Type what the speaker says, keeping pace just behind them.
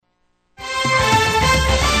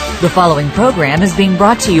The following program is being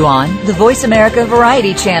brought to you on the Voice America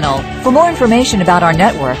Variety Channel. For more information about our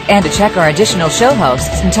network and to check our additional show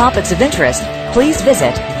hosts and topics of interest, please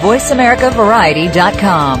visit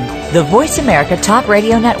voiceamericavariety.com. The Voice America Talk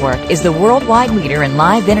Radio Network is the worldwide leader in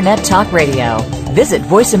live Internet talk radio. Visit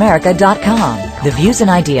voiceamerica.com. The views and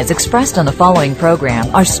ideas expressed on the following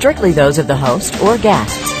program are strictly those of the host or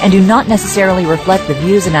guests and do not necessarily reflect the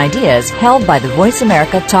views and ideas held by the Voice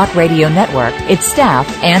America Talk Radio Network, its staff,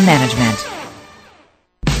 and management.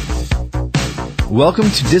 Welcome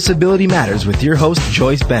to Disability Matters with your host,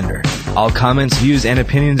 Joyce Bender. All comments, views, and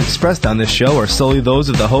opinions expressed on this show are solely those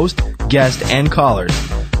of the host, guest, and callers.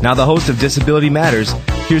 Now the host of Disability Matters,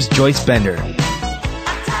 here's Joyce Bender.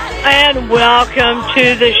 And welcome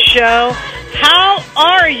to the show. How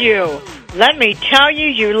are you? Let me tell you,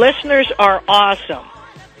 you listeners are awesome.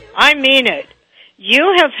 I mean it.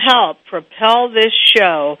 You have helped propel this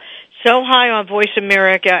show so high on Voice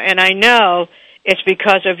America, and I know it's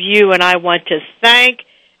because of you, and I want to thank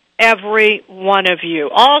every one of you.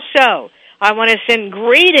 Also, I want to send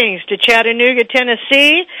greetings to Chattanooga,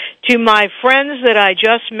 Tennessee, to my friends that I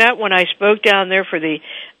just met when I spoke down there for the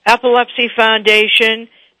Epilepsy Foundation.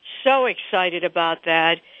 So excited about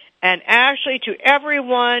that. And actually to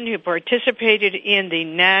everyone who participated in the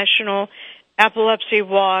National Epilepsy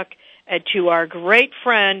Walk, and to our great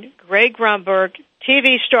friend, Greg Grunberg,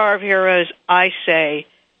 TV star of Heroes, I say,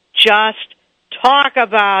 just talk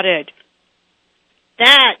about it.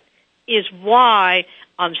 That is why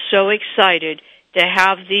I'm so excited to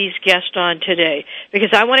have these guests on today.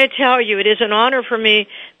 Because I want to tell you, it is an honor for me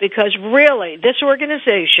because really, this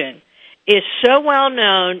organization is so well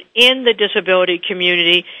known in the disability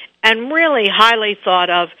community and really highly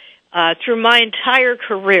thought of through my entire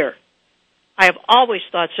career. I have always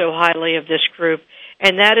thought so highly of this group,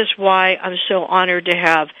 and that is why I'm so honored to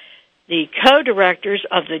have the co-directors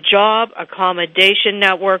of the Job Accommodation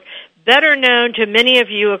Network, better known to many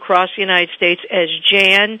of you across the United States as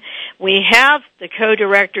JAN. We have the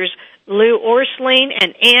co-directors Lou Orslene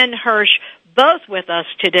and Anne Hirsh, both with us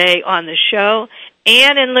today on the show.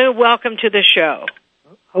 Anne and Lou, welcome to the show.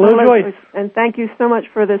 Hello, Joyce. And thank you so much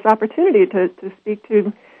for this opportunity to speak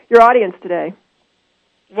to your audience today.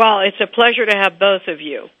 Well, it's a pleasure to have both of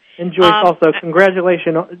you. And Joyce, also,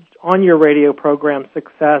 congratulations on your radio program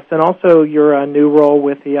success and also your new role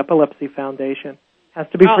with the Epilepsy Foundation. Has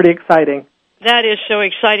to be pretty exciting. That is so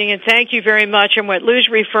exciting, and thank you very much. And what Lou's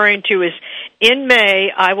referring to is in May,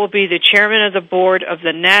 I will be the chairman of the board of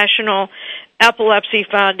the National Epilepsy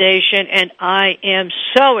Foundation, and I am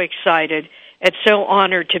so excited and so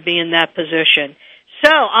honored to be in that position.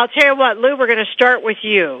 So I'll tell you what, Lou, we're going to start with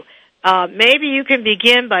you. Maybe you can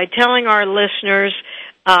begin by telling our listeners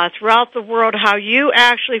throughout the world how you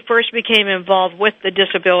actually first became involved with the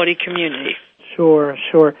disability community. Sure.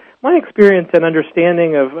 My experience and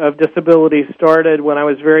understanding of disability started when I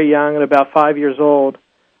was very young, at about 5 years old.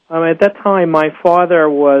 At that time, my father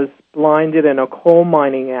was blinded in a coal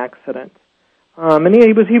mining accident. And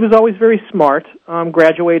he was always very smart,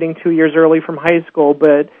 graduating 2 years early from high school,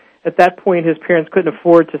 but at that point his parents couldn't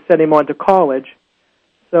afford to send him on to college.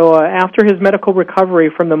 So after his medical recovery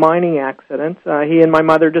from the mining accident, he and my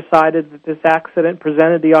mother decided that this accident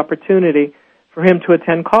presented the opportunity for him to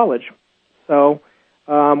attend college. So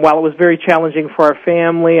while it was very challenging for our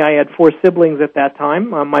family, I had 4 siblings at that time.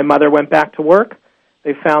 My mother went back to work.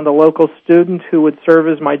 They found a local student who would serve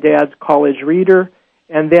as my dad's college reader.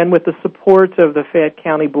 And then with the support of the Fayette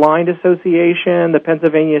County Blind Association, the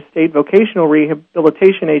Pennsylvania State Vocational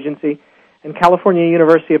Rehabilitation Agency, and California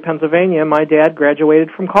University of Pennsylvania, my dad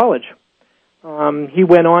graduated from college. He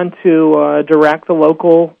went on to direct the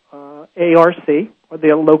local ARC, or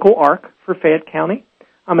the local ARC for Fayette County.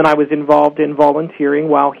 And I was involved in volunteering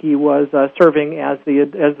while he was serving as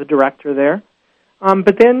the director there.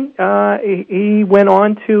 But then he went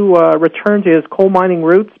on to return to his coal mining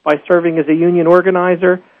roots by serving as a union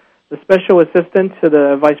organizer, the special assistant to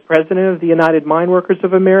the vice president of the United Mine Workers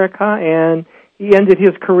of America, and he ended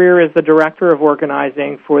his career as the director of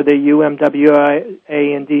organizing for the UMWA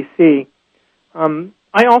in D.C.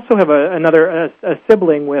 I also have a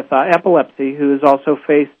sibling with epilepsy who has also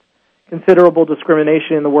faced considerable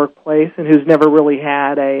discrimination in the workplace and who's never really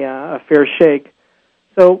had a fair shake.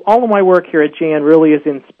 So all of my work here at JAN really is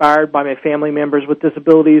inspired by my family members with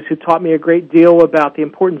disabilities who taught me a great deal about the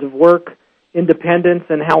importance of work, independence,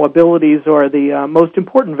 and how abilities are the most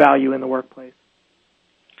important value in the workplace.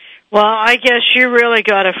 Well, I guess you really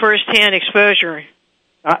got a first-hand exposure.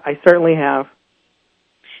 I certainly have.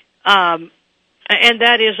 And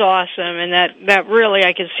that is awesome, and that really,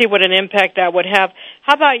 I can see what an impact that would have.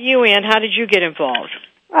 How about you, Ann? How did you get involved?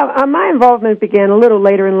 My involvement began a little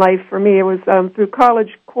later in life for me. It was through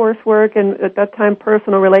college coursework and, at that time,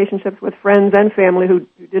 personal relationships with friends and family who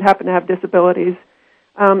did happen to have disabilities.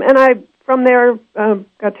 And I, from there,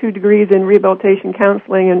 got 2 degrees in rehabilitation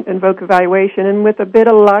counseling and voc evaluation, and with a bit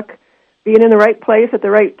of luck, being in the right place at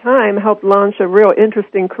the right time helped launch a real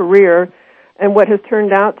interesting career and what has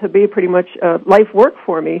turned out to be pretty much life work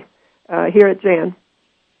for me here at Jan.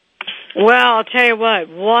 Well, I'll tell you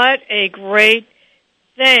what a great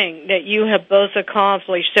thing that you have both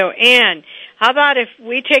accomplished. So, Anne, how about if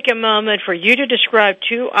we take a moment for you to describe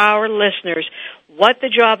to our listeners what the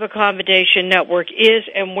Job Accommodation Network is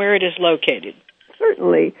and where it is located?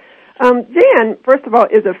 Certainly. Jan, first of all,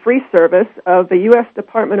 is a free service of the U.S.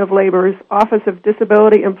 Department of Labor's Office of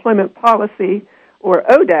Disability Employment Policy, or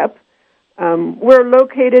ODEP. We're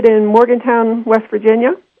located in Morgantown, West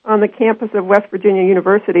Virginia, on the campus of West Virginia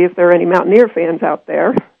University, if there are any Mountaineer fans out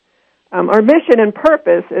there. Our mission and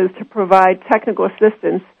purpose is to provide technical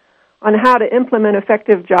assistance on how to implement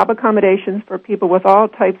effective job accommodations for people with all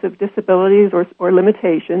types of disabilities or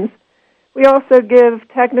limitations. We also give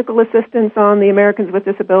technical assistance on the Americans with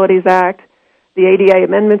Disabilities Act, the ADA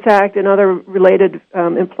Amendments Act, and other related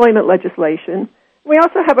employment legislation. We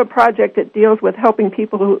also have a project that deals with helping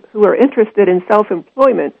people who are interested in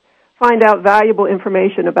self-employment find out valuable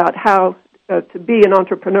information about how to be an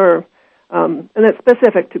entrepreneur, and that's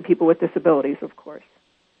specific to people with disabilities, of course.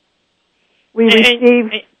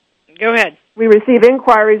 Go ahead. We receive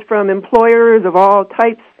inquiries from employers of all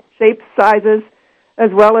types, shapes, sizes, as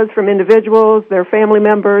well as from individuals, their family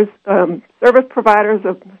members, service providers,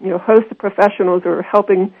 of host of professionals who are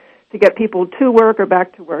helping to get people to work or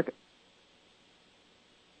back to work.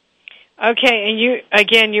 Okay, and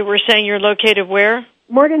you were saying you're located where?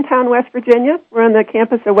 Morgantown, West Virginia. We're on the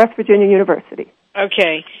campus of West Virginia University.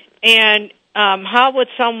 Okay. And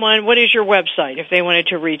what is your website if they wanted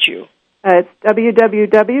to reach you? It's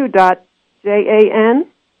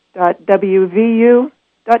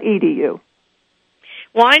www.jan.wvu.edu.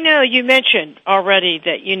 Well, I know you mentioned already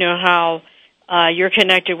that you know how you're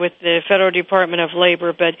connected with the Federal Department of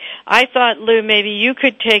Labor, but I thought, Lou, maybe you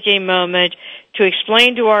could take a moment to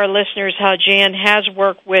explain to our listeners how Jan has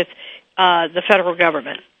worked with the federal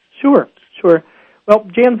government. Sure. Well,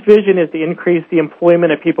 Jan's vision is to increase the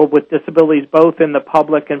employment of people with disabilities both in the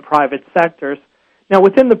public and private sectors. Now,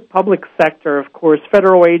 within the public sector, of course,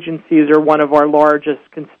 federal agencies are one of our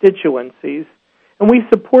largest constituencies, and we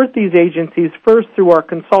support these agencies first through our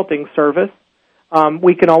consulting service.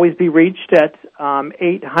 We can always be reached at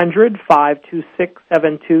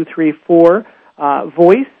 800-526-7234,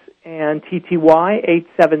 Voice, and TTY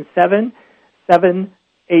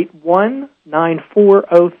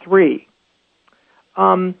 877-781-9403.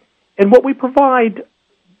 And what we provide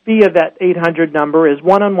via that 800 number is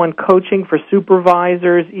one-on-one coaching for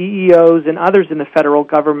supervisors, EEOs, and others in the federal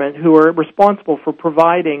government who are responsible for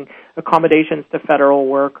providing accommodations to federal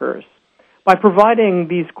workers. By providing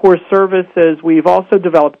these core services, we've also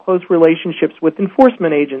developed close relationships with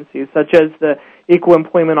enforcement agencies, such as the Equal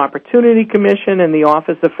Employment Opportunity Commission and the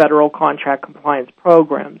Office of Federal Contract Compliance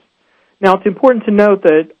Programs. Now, it's important to note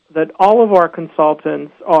that all of our consultations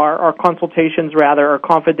are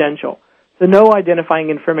confidential, so no identifying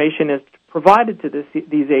information is provided to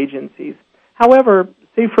these agencies. However,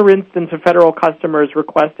 say, for instance, a federal customer is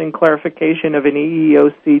requesting clarification of an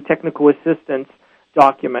EEOC technical assistance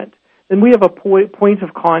document, then we have a point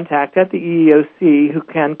of contact at the EEOC who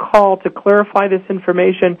can call to clarify this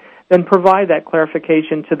information, then provide that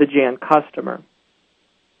clarification to the Jan customer.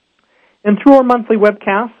 And through our monthly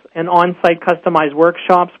webcasts and on-site customized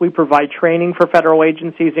workshops, we provide training for federal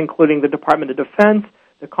agencies, including the Department of Defense,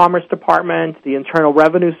 the Commerce Department, the Internal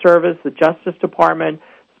Revenue Service, the Justice Department,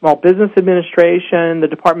 Small Business Administration, the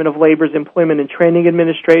Department of Labor's Employment and Training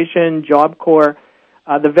Administration, Job Corps,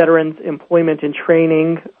 the Veterans Employment and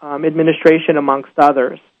Training Administration, amongst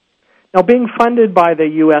others. Now, being funded by the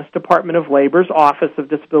U.S. Department of Labor's Office of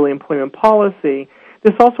Disability Employment Policy,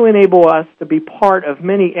 this also enables us to be part of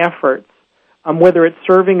many efforts, whether it's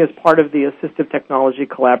serving as part of the Assistive Technology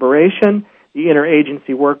Collaboration, the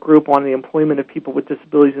Interagency Work Group on the Employment of People with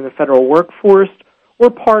Disabilities in the Federal Workforce, or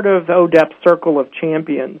part of the ODEP Circle of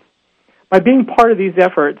Champions. By being part of these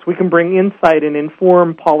efforts, we can bring insight and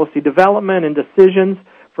inform policy development and decisions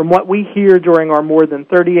from what we hear during our more than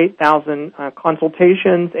 38,000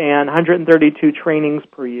 consultations and 132 trainings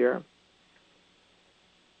per year.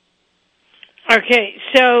 Okay,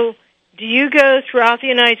 so do you go throughout the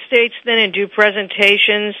United States then and do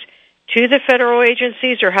presentations to the federal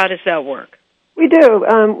agencies, or how does that work? We do.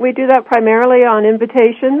 We do that primarily on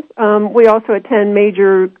invitations. We also attend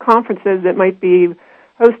major conferences that might be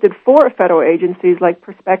hosted 4 federal agencies, like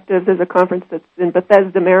Perspectives. There's a conference that's in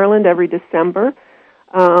Bethesda, Maryland, every December.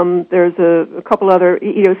 There's a couple other,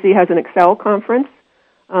 EEOC has an Excel conference.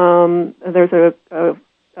 There's a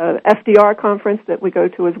FDR conference that we go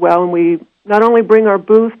to as well, and we not only bring our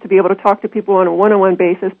booth to be able to talk to people on a one-on-one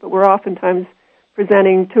basis, but we're oftentimes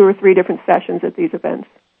presenting 2 or 3 different sessions at these events.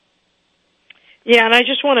 Yeah, and I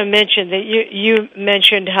just want to mention that you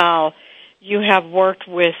mentioned how you have worked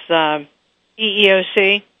with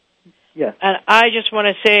EEOC. Yes. And I just want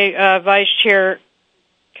to say Vice Chair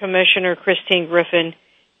Commissioner Christine Griffin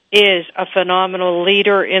is a phenomenal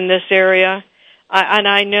leader in this area, and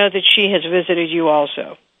I know that she has visited you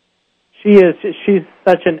also. She is. She's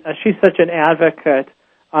such an advocate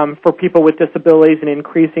for people with disabilities and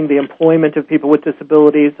increasing the employment of people with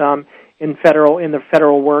disabilities in the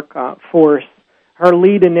federal workforce. Her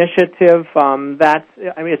lead initiative,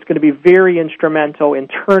 it's going to be very instrumental in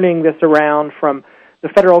turning this around from the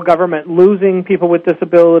federal government losing people with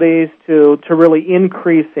disabilities to really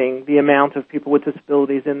increasing the amount of people with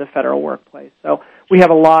disabilities in the federal workplace. So we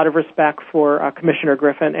have a lot of respect for Commissioner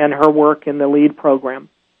Griffin and her work in the LEAD program.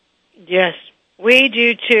 Yes, we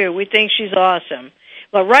do too. We think she's awesome.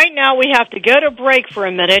 But right now we have to go to break for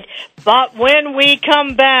a minute, but when we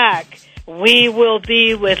come back, we will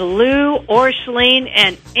be with Lou Orslene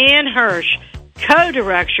and Anne Hirsh,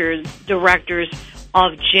 co-directors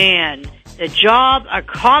of JAN, the Job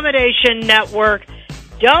Accommodation Network.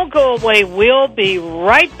 Don't go away. We'll be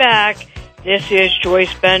right back. This is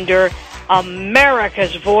Joyce Bender,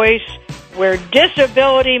 America's Voice, where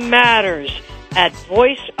disability matters, at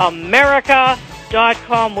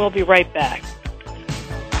voiceamerica.com. We'll be right back.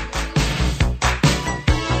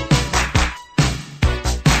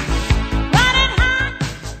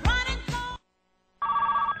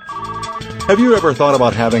 Have you ever thought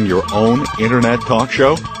about having your own Internet talk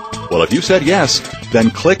show? Well, if you said yes, then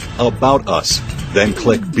click About Us. Then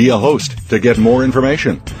click Be a Host to get more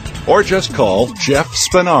information. Or just call Jeff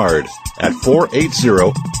Spinard at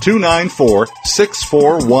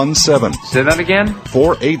 480-294-6417. Say that again?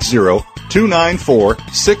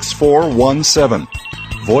 480-294-6417.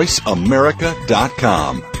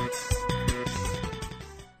 VoiceAmerica.com.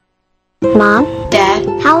 Mom? Dad?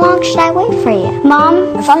 How long should I wait for you?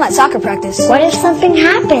 Mom? If I'm at soccer practice. What if something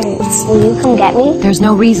happens? Will you come get me? There's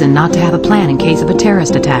no reason not to have a plan in case of a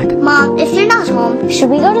terrorist attack. Mom, if you're not home, should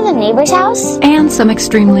we go to the neighbor's house? And some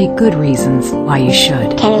extremely good reasons why you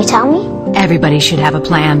should. Can you tell me? Everybody should have a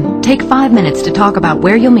plan. Take 5 minutes to talk about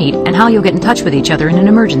where you'll meet and how you'll get in touch with each other in an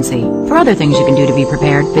emergency. For other things you can do to be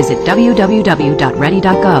prepared, visit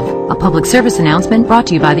www.ready.gov. A public service announcement brought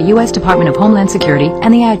to you by the U.S. Department of Homeland Security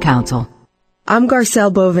and the Ad Council. I'm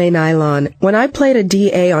Garcelle Beauvais-Nylon. When I played a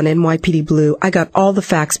DA on NYPD Blue, I got all the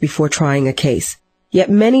facts before trying a case.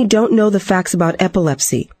 Yet many don't know the facts about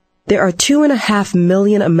epilepsy. There are 2.5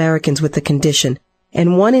 million Americans with the condition,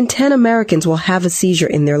 and 1 in 10 Americans will have a seizure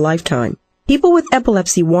in their lifetime. People with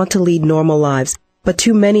epilepsy want to lead normal lives, but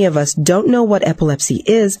too many of us don't know what epilepsy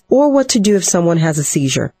is or what to do if someone has a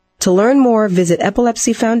seizure. To learn more, visit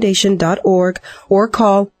epilepsyfoundation.org or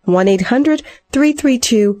call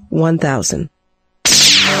 1-800-332-1000.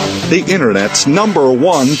 The Internet's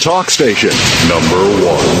 #1 talk station.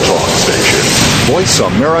 #1 talk station.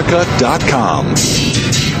 VoiceAmerica.com.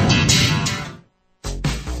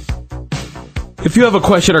 If you have a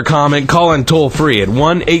question or comment, call in toll-free at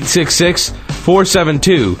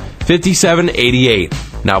 1-866-472-5788.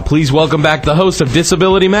 Now, please welcome back the host of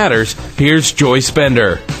Disability Matters. Here's Joyce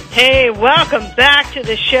Bender. Hey, welcome back to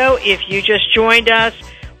the show. If you just joined us,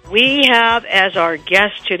 we have as our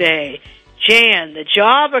guest today JAN, the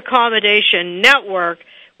Job Accommodation Network,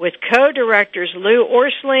 with co-directors Lou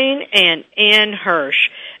Orslene and Anne Hirsh.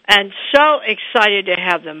 And so excited to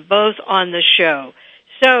have them both on the show.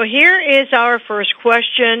 So here is our first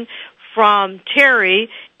question from Terry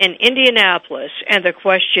in Indianapolis. And the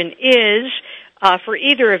question is, for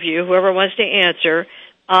either of you, whoever wants to answer,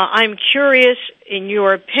 I'm curious, in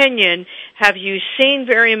your opinion, have you seen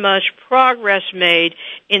very much progress made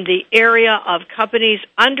in the area of companies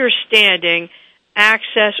understanding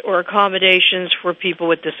access or accommodations for people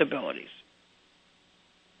with disabilities?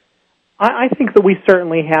 I think that we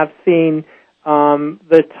certainly have seen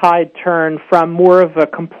the tide turn from more of a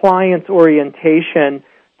compliance orientation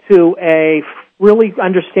to a really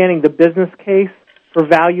understanding the business case for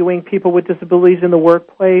valuing people with disabilities in the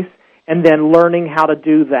workplace, and then learning how to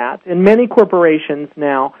do that. In many corporations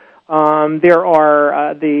now, there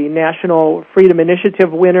are the National Freedom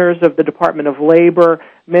Initiative winners of the Department of Labor,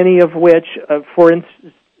 many of which, for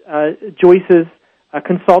instance, Joyce's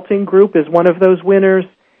consulting group is one of those winners,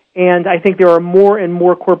 And I think there are more and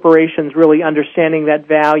more corporations really understanding that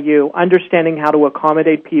value, understanding how to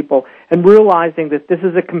accommodate people, and realizing that this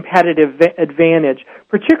is a competitive advantage,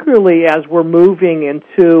 particularly as we're moving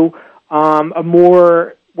into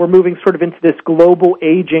we're moving sort of into this global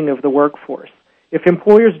aging of the workforce. If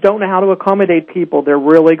employers don't know how to accommodate people, they're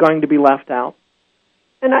really going to be left out.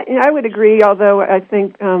 And I would agree, although I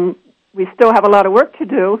think we still have a lot of work to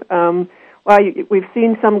do. While we've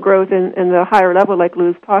seen some growth in the higher level, like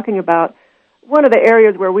Lou's talking about, one of the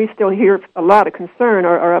areas where we still hear a lot of concern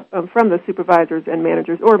are from the supervisors and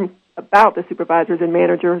managers, or about the supervisors and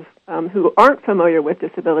managers who aren't familiar with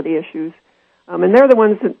disability issues. And they're the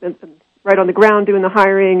ones that, right on the ground doing the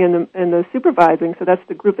hiring and the supervising, so that's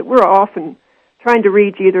the group that we're often trying to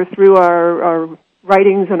reach either through our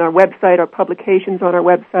writings on our website, our publications on our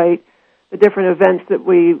website, the different events that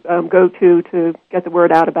we go to get the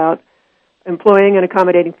word out about employing and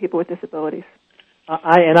accommodating people with disabilities.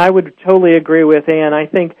 I would totally agree with Anne. I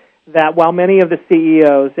think that while many of the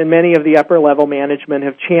CEOs and many of the upper-level management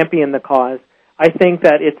have championed the cause, I think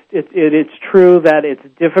that it's true that it's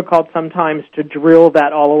difficult sometimes to drill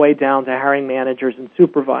that all the way down to hiring managers and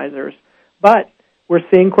supervisors. But we're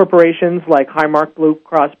seeing corporations like Highmark Blue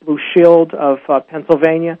Cross Blue Shield of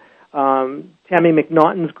Pennsylvania, Tammy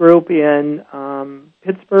McNaughton's group in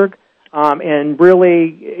Pittsburgh, and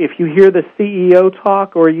really, if you hear the CEO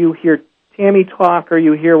talk or you hear Tammy talk or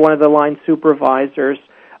you hear one of the line supervisors,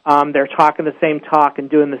 they're talking the same talk and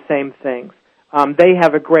doing the same things. They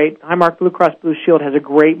have Highmark Blue Cross Blue Shield has a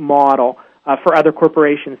great model for other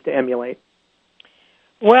corporations to emulate.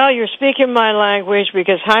 Well, you're speaking my language,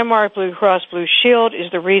 because Highmark Blue Cross Blue Shield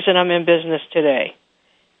is the reason I'm in business today.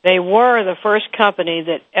 They were the first company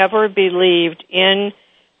that ever believed in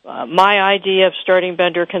my idea of starting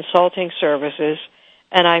Bender Consulting Services,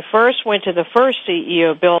 and I first went to the first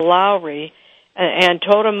CEO, Bill Lowry, and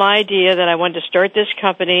told him my idea that I wanted to start this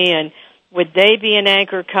company, and would they be an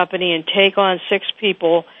anchor company and take on 6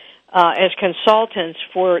 people as consultants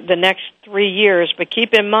for the next 3 years. But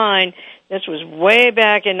keep in mind, this was way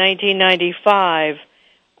back in 1995,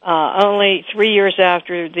 only 3 years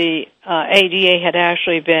after the ADA had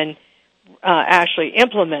actually been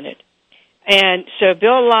implemented. And so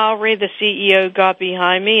Bill Lowry, the CEO, got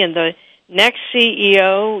behind me, and the next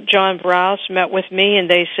CEO, John Browse, met with me, and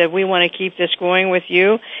they said, we want to keep this going with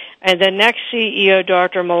you. And the next CEO,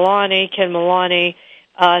 Dr. Ken Milani,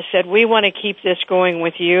 said, we want to keep this going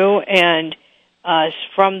with you. And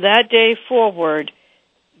from that day forward,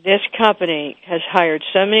 this company has hired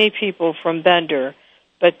so many people from Bender,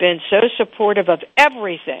 but been so supportive of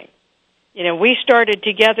everything. You know, we started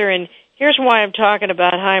together, and here's why I'm talking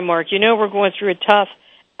about Highmark. You know, we're going through a tough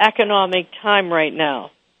economic time right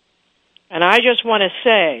now. And I just want to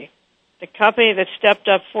say, the company that stepped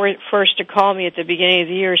up first to call me at the beginning of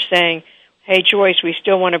the year saying, hey, Joyce, we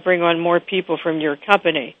still want to bring on more people from your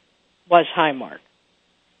company, was Highmark.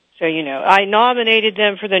 So, you know, I nominated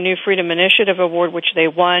them for the New Freedom Initiative Award, which they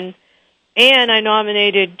won, and I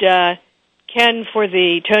nominated Ken for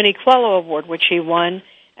the Tony Quello Award, which he won,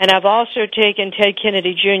 and I've also taken Ted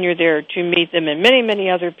Kennedy Jr. there to meet them and many, many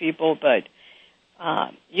other people, but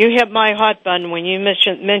you hit my hot button when you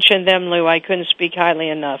mentioned them, Lou. I couldn't speak highly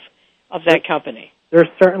enough of that company. They're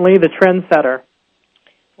certainly the trendsetter.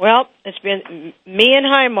 Well, it's been me and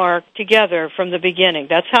Highmark together from the beginning.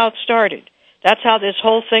 That's how it started. That's how this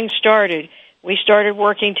whole thing started. We started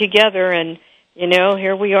working together, and, you know,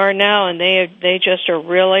 here we are now, and they just are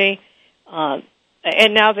really,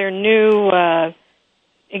 and now their new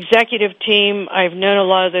executive team, I've known a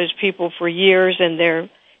lot of those people for years, and they're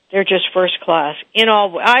just first class.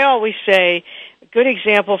 I always say, a good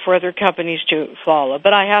example for other companies to follow.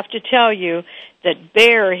 But I have to tell you that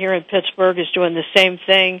Bayer here in Pittsburgh is doing the same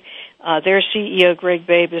thing. Their CEO, Greg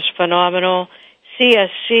Babe, is phenomenal.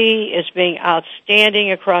 CSC is being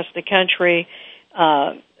outstanding across the country.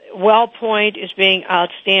 WellPoint is being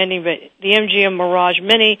outstanding, but the MGM Mirage,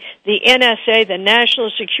 the NSA, the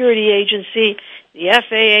National Security Agency, the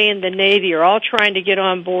FAA, and the Navy are all trying to get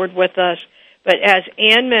on board with us. But as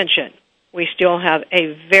Anne mentioned, we still have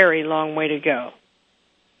a very long way to go.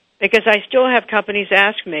 Because I still have companies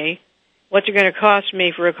ask me, what's it going to cost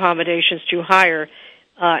me for accommodations to hire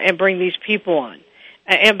and bring these people on?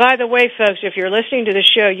 And by the way, folks, if you're listening to the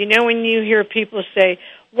show, you know when you hear people say,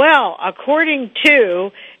 well, according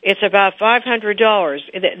to, it's about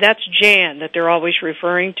 $500. That's Jan that they're always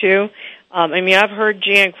referring to. I mean, I've heard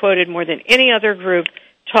Jan quoted more than any other group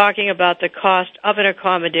talking about the cost of an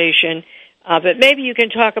accommodation. But maybe you can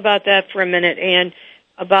talk about that for a minute, and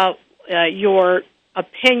about your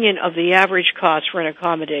opinion of the average cost for an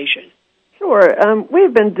accommodation. Sure.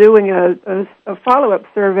 We've been doing a follow-up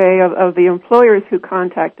survey of the employers who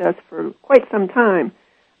contact us for quite some time.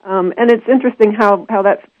 And it's interesting how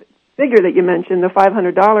that figure that you mentioned, the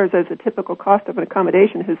 $500 as a typical cost of an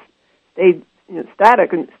accommodation, has stayed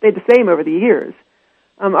static and stayed the same over the years.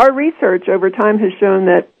 Our research over time has shown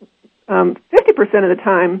that 50% of the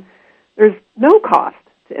time there's no cost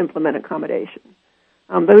to implement accommodation.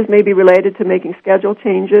 Those may be related to making schedule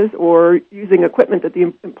changes or using equipment that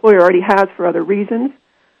the employer already has for other reasons.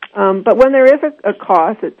 But when there is a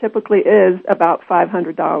cost, it typically is about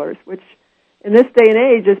 $500, which in this day and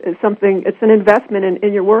age is something, it's an investment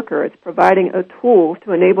in your worker. It's providing a tool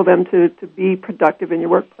to enable them to be productive in your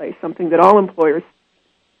workplace, something that all employers,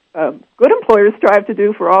 good employers, strive to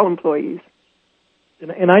do for all employees.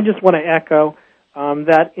 And I just want to echo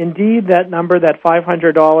that indeed that number, that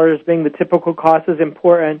 $500 being the typical cost, is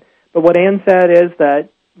important. But what Anne said is that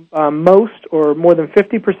most or more than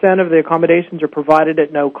 50% of the accommodations are provided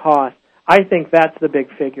at no cost. I think that's the big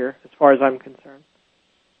figure as far as I'm concerned.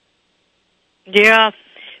 Yeah.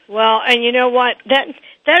 Well, and you know what? That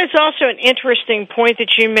is also an interesting point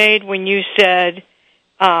that you made when you said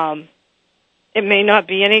it may not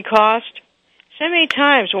be any cost. So many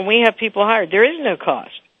times when we have people hired, there is no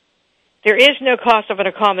cost. There is no cost of an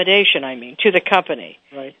accommodation, to the company.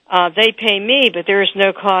 Right. They pay me, but there is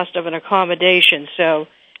no cost of an accommodation. So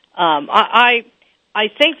I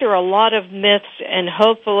think there are a lot of myths, and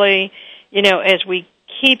hopefully, as we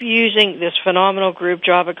keep using this phenomenal group,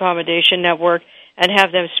 Job Accommodation Network, and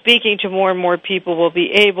have them speaking to more and more people, we'll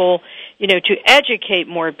be able, to educate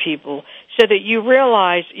more people so that you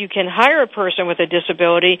realize you can hire a person with a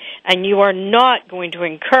disability and you are not going to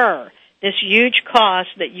incur this huge cost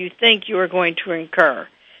that you think you are going to incur.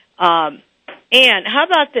 And how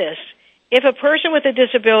about this? If a person with a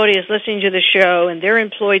disability is listening to the show and they're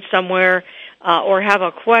employed somewhere or have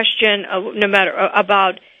a question no matter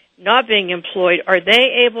about not being employed, are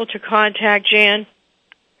they able to contact Jan?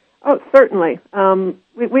 Oh, certainly.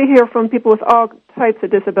 We hear from people with all types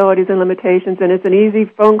of disabilities and limitations, and it's an easy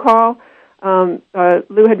phone call.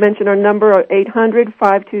 Lou had mentioned our number,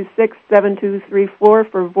 800-526-7234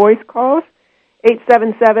 for voice calls,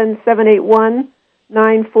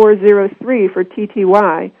 877-781-9403 for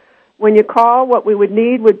TTY. When you call, what we would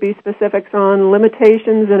need would be specifics on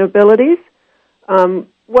limitations and abilities.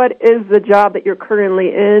 What is the job that you're currently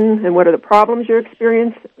in, and what are the problems you're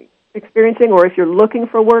experiencing, or if you're looking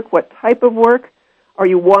for work, what type of work are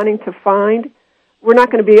you wanting to find? We're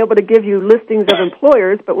not going to be able to give you listings of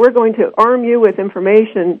employers, but we're going to arm you with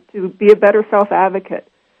information to be a better self-advocate.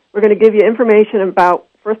 We're going to give you information about,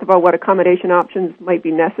 first of all, what accommodation options might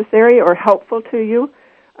be necessary or helpful to you,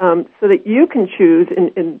 so that you can choose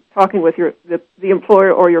in talking with the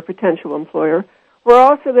employer or your potential employer. We're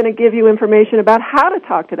also going to give you information about how to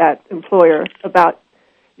talk to that employer about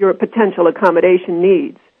your potential accommodation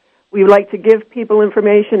needs. We like to give people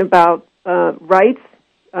information about rights,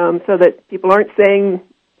 so that people aren't saying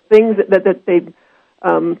things that they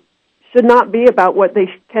should not be about what they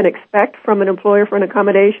can expect from an employer for an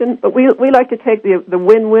accommodation. But we like to take the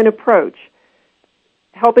win-win approach,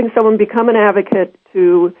 helping someone become an advocate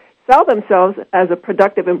to sell themselves as a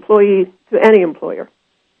productive employee to any employer.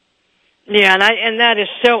 Yeah, and that is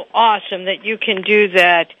so awesome that you can do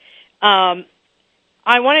that. I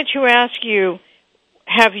wanted to ask you,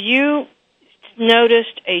 have you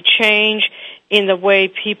noticed a change in the way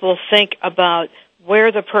people think about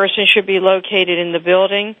where the person should be located in the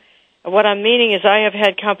building? What I'm meaning is I have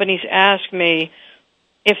had companies ask me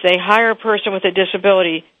if they hire a person with a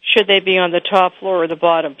disability, should they be on the top floor or the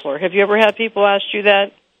bottom floor? Have you ever had people ask you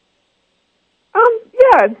that?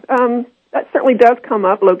 That certainly does come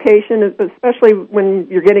up, location, especially when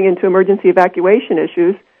you're getting into emergency evacuation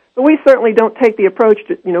issues. But we certainly don't take the approach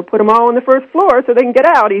to, put them all on the first floor so they can get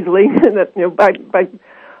out easily. By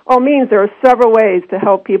all means, there are several ways to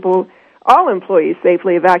help people, all employees,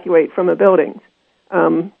 safely evacuate from a building.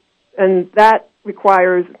 And that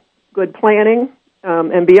requires good planning,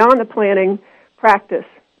 and beyond the planning, practice.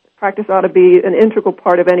 Practice ought to be an integral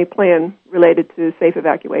part of any plan related to safe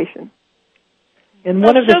evacuation. And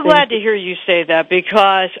I'm so glad to hear you say that,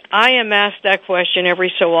 because I am asked that question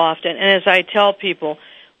every so often. And as I tell people,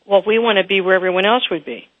 well, we want to be where everyone else would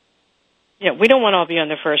be. We don't want to all be on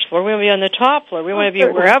the first floor. We want to be on the top floor. We want to be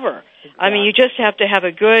wherever. Exactly. You just have to have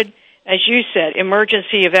a good, as you said,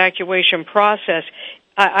 emergency evacuation process.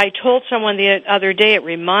 I told someone the other day, it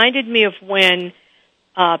reminded me of when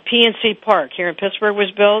PNC Park here in Pittsburgh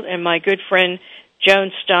was built, and my good friend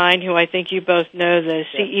Joan Stein, who I think you both know, the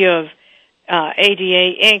CEO of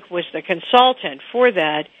ADA Inc., was the consultant for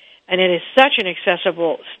that, and it is such an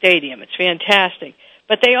accessible stadium. It's fantastic.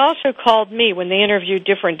 But they also called me when they interviewed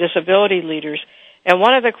different disability leaders, and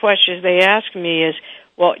one of the questions they asked me is,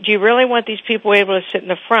 well, do you really want these people able to sit in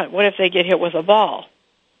the front? What if they get hit with a ball?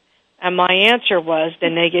 And my answer was,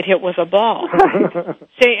 then they get hit with a ball.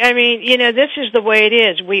 See, I mean, this is the way it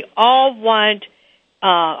is. We all want,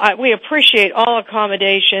 we appreciate all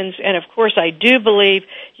accommodations, and of course I do believe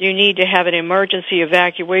you need to have an emergency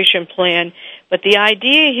evacuation plan. But the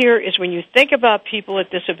idea here is when you think about people with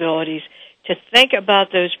disabilities, to think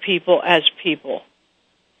about those people as people,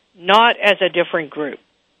 not as a different group.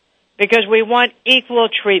 Because we want equal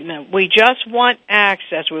treatment. We just want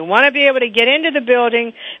access. We want to be able to get into the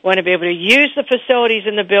building, we want to be able to use the facilities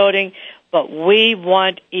in the building, but we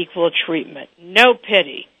want equal treatment. No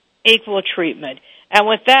pity, equal treatment. And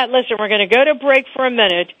with that, listen, we're going to go to break for a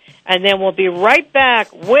minute, and then we'll be right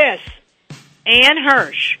back with Anne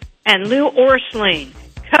Hirsh and Lou Orslene,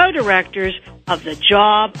 co-directors of the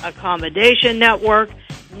Job Accommodation Network,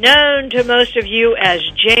 known to most of you as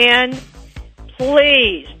JAN.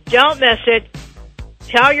 Please don't miss it.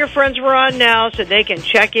 Tell your friends we're on now so they can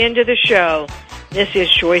check into the show. This is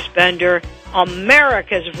Joyce Bender,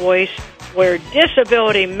 America's Voice, where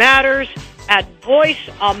disability matters, at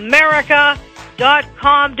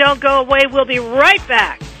voiceamerica.com. Don't go away. We'll be right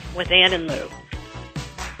back with Ann and Lou.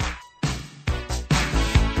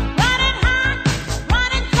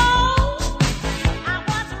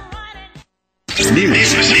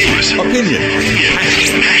 News, opinion,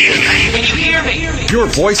 your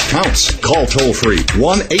voice counts. Call toll-free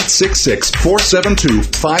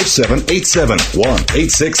 1-866-472-5787.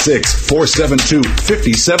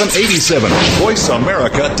 1-866-472-5787.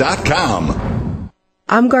 VoiceAmerica.com.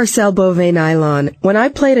 I'm Garcelle Beauvais-Nylon. When I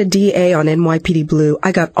played a DA on NYPD Blue,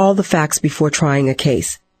 I got all the facts before trying a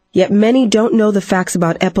case. Yet many don't know the facts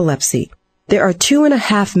about epilepsy. There are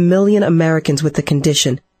 2.5 million Americans with the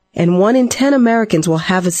condition, and 1 in 10 Americans will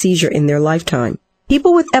have a seizure in their lifetime.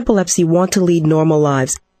 People with epilepsy want to lead normal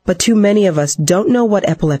lives, but too many of us don't know what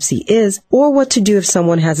epilepsy is or what to do if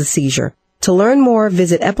someone has a seizure. To learn more,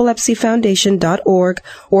 visit epilepsyfoundation.org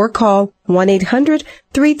or call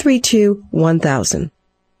 1-800-332-1000.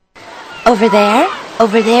 Over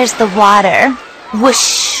there's the water.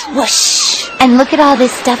 Whoosh, whoosh. And look at all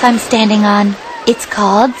this stuff I'm standing on. It's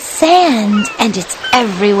called sand, and it's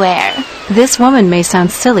everywhere. This woman may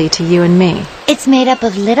sound silly to you and me. It's made up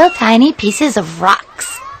of little tiny pieces of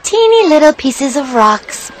rocks. Teeny little pieces of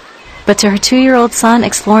rocks. But to her 2-year-old son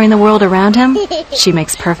exploring the world around him, she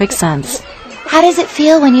makes perfect sense. How does it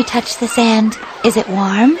feel when you touch the sand? Is it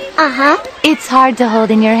warm? Uh-huh. It's hard to hold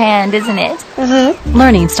in your hand, isn't it? Mm-hmm.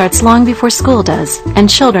 Learning starts long before school does, and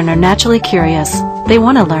children are naturally curious. They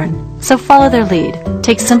want to learn, so follow their lead.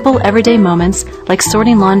 Take simple, everyday moments, like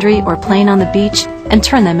sorting laundry or playing on the beach, and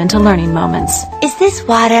turn them into learning moments. Is this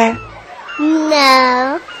water?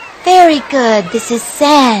 No. Very good. This is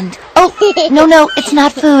sand. Oh, no, it's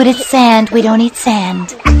not food. It's sand. We don't eat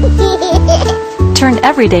sand. Turn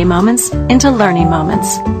everyday moments into learning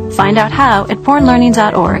moments. Find out how at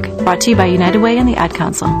bornlearning.org. Brought to you by United Way and the Ad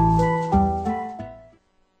Council.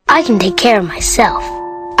 I can take care of myself.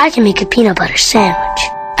 I can make a peanut butter sandwich.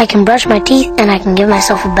 I can brush my teeth and I can give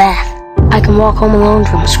myself a bath. I can walk home alone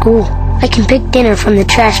from school. I can pick dinner from the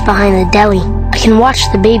trash behind the deli. I can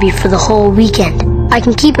watch the baby for the whole weekend. I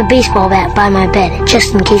can keep a baseball bat by my bed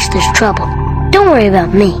just in case there's trouble. Don't worry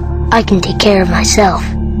about me. I can take care of myself.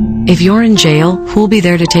 If you're in jail, who'll be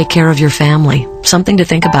there to take care of your family? Something to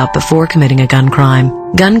think about before committing a gun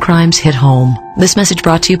crime. Gun crimes hit home. This message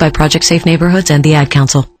brought to you by Project Safe Neighborhoods and the Ad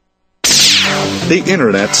Council. The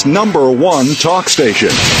Internet's #1 talk station.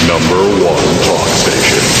 #1 talk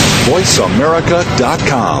station.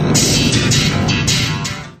 VoiceAmerica.com.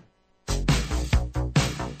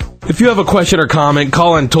 If you have a question or comment,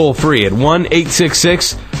 call in toll-free at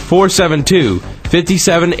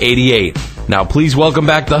 1-866-472-5788. Now, please welcome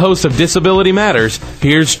back the host of Disability Matters.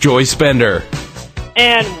 Here's Joyce Bender.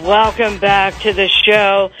 And welcome back to the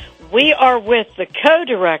show. We are with the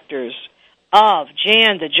co-directors of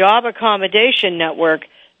JAN, the Job Accommodation Network,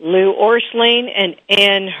 Lou Orslene and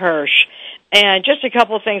Anne Hirsh. And just a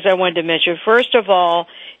couple of things I wanted to mention. First of all,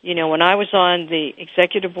 when I was on the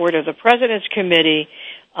executive board of the President's Committee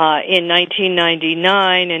in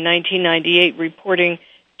 1999 and 1998, reporting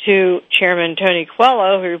to Chairman Tony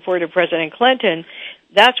Coelho, who reported to President Clinton,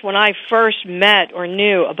 that's when I first met or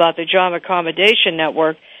knew about the Job Accommodation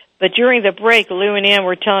Network. But during the break, Lou and Ann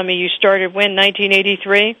were telling me you started when,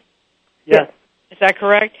 1983? Yes. Is that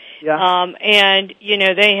correct? Yeah. And,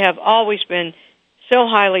 they have always been so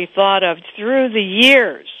highly thought of through the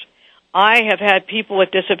years. I have had people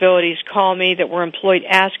with disabilities call me that were employed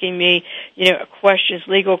asking me, questions,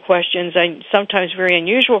 legal questions, and sometimes very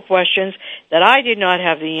unusual questions that I did not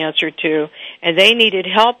have the answer to, and they needed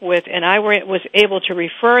help with, and I was able to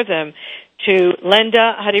refer them to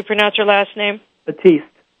Linda, how do you pronounce her last name? Batiste.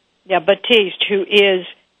 Yeah, Batiste, who is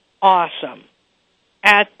awesome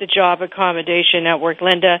at the Job Accommodation Network.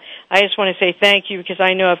 Linda, I just want to say thank you because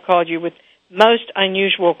I know I've called you with most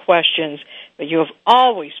unusual questions, but you have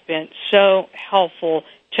always been so helpful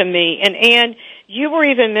to me. And Anne, you were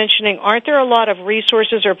even mentioning, aren't there a lot of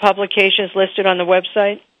resources or publications listed on the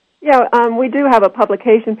website? Yeah, we do have a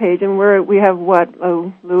publication page, and we have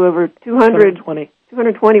over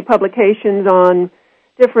 220 publications on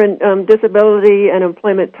different disability and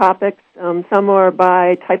employment topics. Some are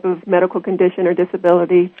by type of medical condition or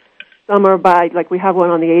disability. Some are by, like we have one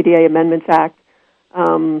on the ADA Amendments Act,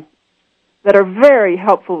 that are very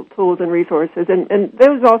helpful tools and resources. And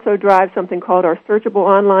those also drive something called our Searchable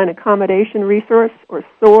Online Accommodation Resource, or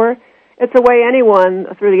SOAR. It's a way anyone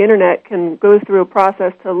through the Internet can go through a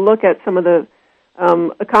process to look at some of the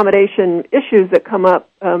accommodation issues that come up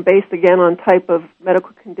based, again, on type of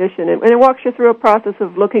medical condition. And it walks you through a process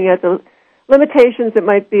of looking at the limitations that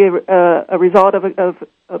might be a result of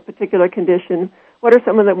a particular condition. What are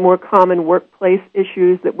some of the more common workplace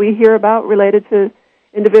issues that we hear about related to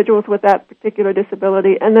individuals with that particular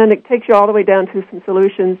disability? And then it takes you all the way down to some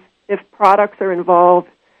solutions. If products are involved,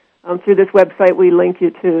 through this website, we link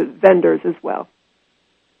you to vendors as well.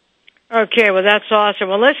 Okay, well, that's awesome.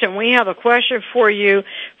 Well, listen, we have a question for you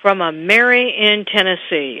from a Mary in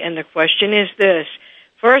Tennessee, and the question is this.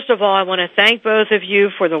 First of all, I want to thank both of you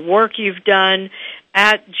for the work you've done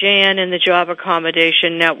at Jan and the Job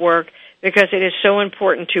Accommodation Network, because it is so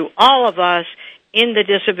important to all of us in the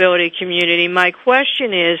disability community. My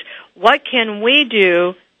question is, what can we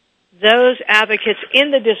do, those advocates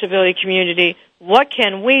in the disability community, what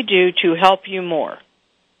can we do to help you more?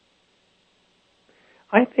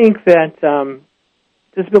 I think that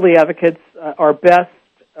disability advocates are best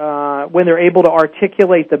when they're able to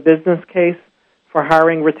articulate the business case for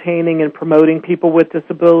hiring, retaining, and promoting people with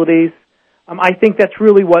disabilities. I think that's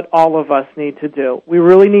really what all of us need to do. We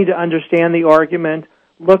really need to understand the argument,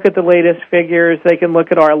 look at the latest figures. They can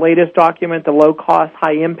look at our latest document, the low-cost,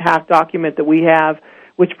 high-impact document that we have,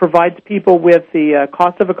 which provides people with the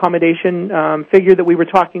cost of accommodation figure that we were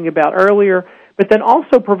talking about earlier, but then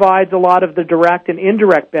also provides a lot of the direct and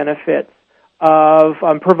indirect benefits of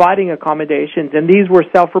providing accommodations. And these were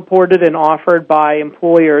self-reported and offered by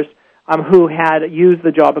employers who had used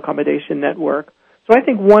the Job Accommodation Network. So I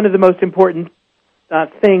think one of the most important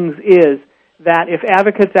things is that if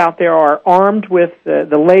advocates out there are armed with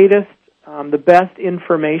the latest, the best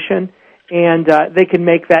information, and they can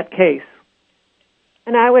make that case.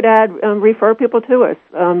 And I would add, refer people to us.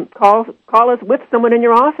 Call us with someone in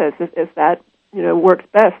your office if that works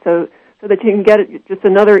best, so that you can get just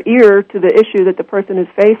another ear to the issue that the person is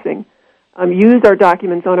facing. Use our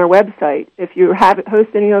documents on our website. If you host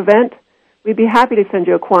any event, we'd be happy to send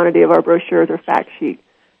you a quantity of our brochures or fact sheet.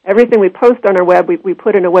 Everything we post on our web, we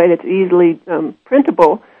put in a way that's easily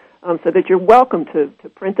printable, so that you're welcome to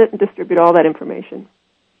print it and distribute all that information.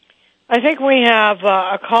 I think we have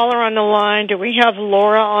a caller on the line. Do we have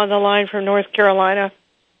Laura on the line from North Carolina?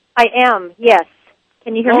 I am, yes.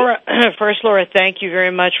 Can you hear me? First, Laura, thank you very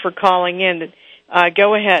much for calling in.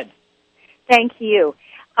 Go ahead. Thank you.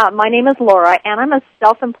 My name is Laura, and I'm a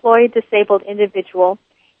self-employed disabled individual,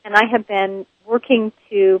 and I have been working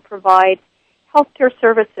to provide healthcare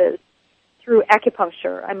services through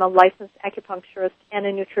acupuncture. I'm a licensed acupuncturist and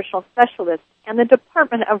a nutritional specialist, and the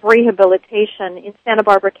Department of Rehabilitation in Santa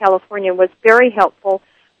Barbara, California was very helpful,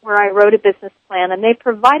 where I wrote a business plan, and they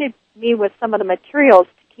provided me with some of the materials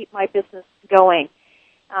to keep my business going.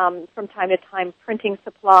 From time to time, printing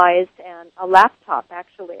supplies and a laptop,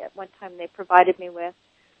 actually, at one time they provided me with.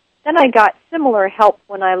 Then I got similar help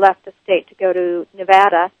when I left the state to go to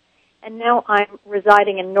Nevada, and now I'm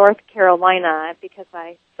residing in North Carolina because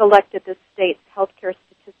I selected this state's healthcare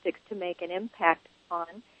statistics to make an impact on.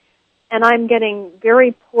 And I'm getting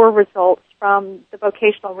very poor results from the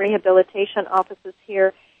vocational rehabilitation offices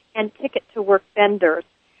here and ticket-to-work vendors.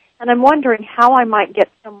 And I'm wondering how I might get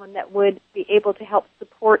someone that would be able to help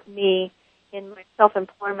support me in my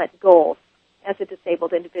self-employment goals as a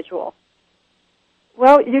disabled individual.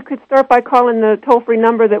 Well, you could start by calling the toll-free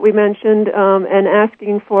number that we mentioned and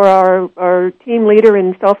asking for our team leader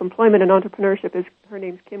in self-employment and entrepreneurship. Her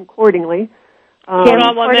name's Kim Cordingley. Hold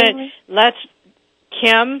on 1 minute.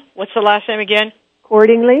 Kim, what's the last name again?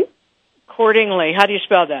 Cordingley. Cordingley. How do you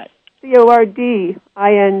spell that? Cordingly.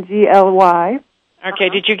 Okay,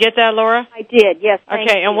 did you get that, Laura? I did, yes. Thank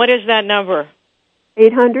you. And what is that number?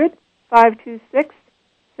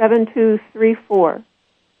 800-526-7234.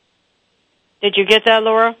 Did you get that,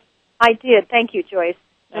 Laura? I did. Thank you, Joyce.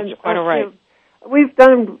 That's quite all right. We've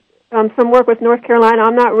done some work with North Carolina.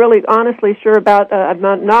 I'm not really honestly sure about, I'm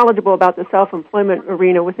not knowledgeable about the self-employment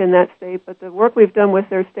arena within that state, but the work we've done with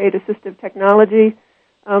their state assistive technology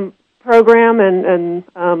program and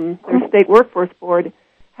their state workforce board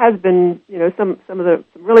has been, some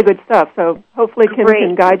really good stuff. So hopefully Kim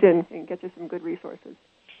can guide you and get you some good resources.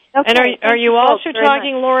 Okay. And are you also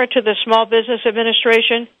talking, Laura, to the Small Business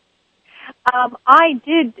Administration? I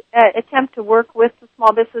did attempt to work with the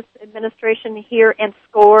Small Business Administration here and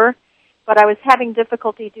SCORE, but I was having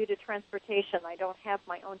difficulty due to transportation. I don't have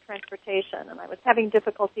my own transportation, and I was having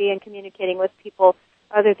difficulty in communicating with people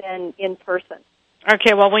other than in person.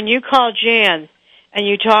 Okay, well, when you call Jan and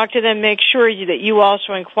you talk to them, make sure that you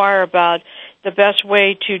also inquire about the best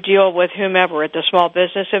way to deal with whomever at the Small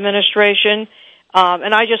Business Administration.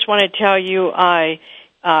 And I just want to tell you I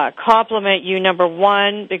compliment you, number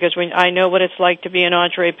one, because I know what it's like to be an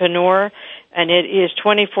entrepreneur, and it is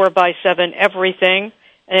 24/7 everything,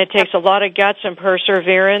 and it takes a lot of guts and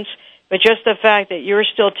perseverance, but just the fact that you're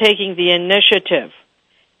still taking the initiative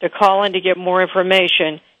to call in to get more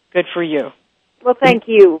information, good for you. Well, thank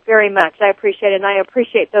you very much. I appreciate it, and I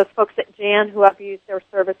appreciate those folks at Jan who have used their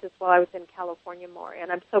services while I was in California more,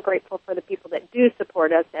 and I'm so grateful for the people that do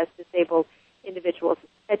support us as disabled individuals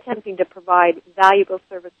attempting to provide valuable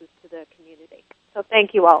services to the community. So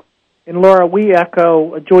thank you all. And Laura, we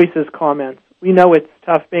echo Joyce's comments. We know it's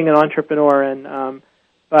tough being an entrepreneur, and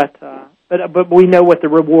but we know what the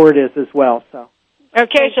reward is as well. So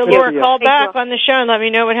okay, so Laura, call back on the show and let me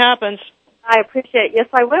know what happens. I appreciate it. Yes,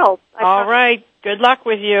 I will. All right. Good luck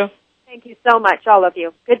with you. Thank you so much, all of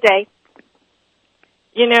you. Good day.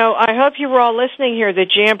 I hope you were all listening here that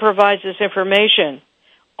Jan provides this information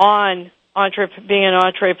on being an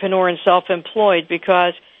entrepreneur and self-employed,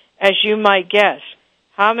 because, as you might guess,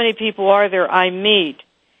 how many people are there I meet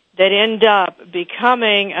that end up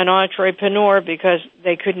becoming an entrepreneur because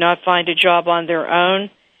they could not find a job on their own,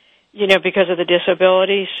 because of the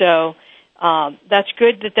disability. So that's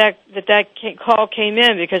good that call came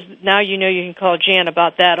in, because now you can call Jan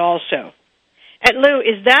about that also. And Lou,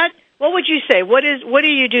 what would you say? What do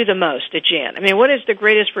you do the most at Jan? I mean, what is the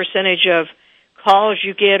greatest percentage of calls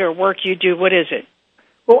you get or work you do? What is it?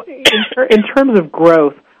 Well, in terms of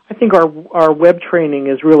growth, I think our web training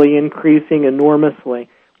is really increasing enormously.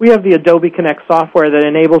 We have the Adobe Connect software that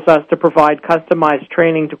enables us to provide customized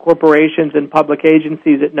training to corporations and public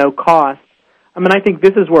agencies at no cost. I think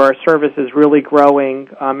this is where our service is really growing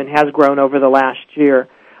and has grown over the last year.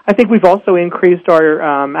 I think we've also increased our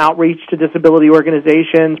outreach to disability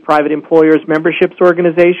organizations, private employers, memberships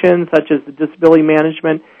organizations, such as the Disability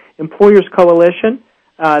Management Employers Coalition.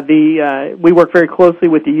 We work very closely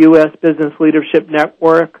with the U.S. Business Leadership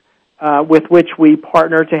Network, with which we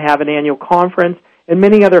partner to have an annual conference, and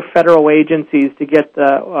many other federal agencies to get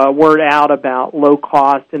the word out about low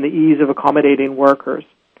cost and the ease of accommodating workers.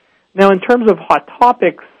 Now, in terms of hot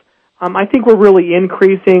topics, I think we're really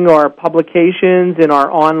increasing our publications in our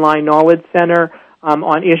online knowledge center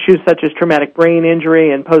on issues such as traumatic brain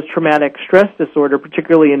injury and post-traumatic stress disorder,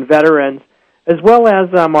 particularly in veterans, as well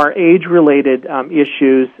as our age-related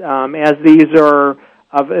issues, as these are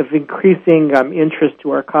of increasing interest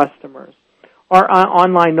to our customers. Our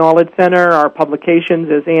online knowledge center, our publications,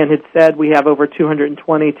 as Anne had said, we have over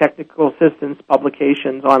 220 technical assistance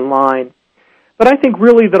publications online. But I think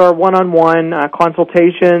really that our one-on-one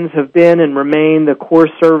consultations have been and remain the core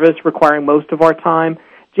service requiring most of our time.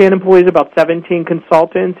 Jan employs about 17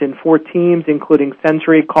 consultants in 4 teams, including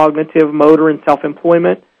sensory, cognitive, motor, and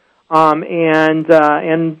self-employment. And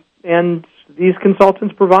these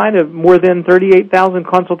consultants provide more than 38,000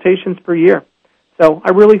 consultations per year. So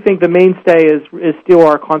I really think the mainstay is still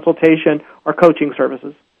our consultation, our coaching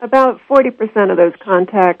services. About 40% of those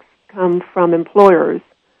contacts come from employers,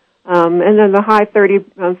 and then the high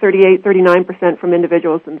 38, 39% from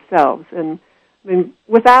individuals themselves. And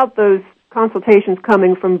without those consultations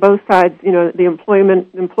coming from both sides, the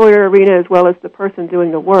employer arena as well as the person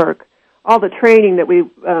doing the work, all the training that we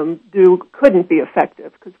do couldn't be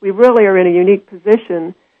effective, because we really are in a unique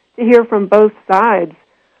position to hear from both sides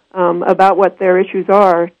about what their issues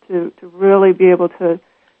are to really be able to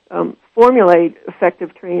formulate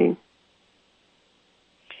effective training.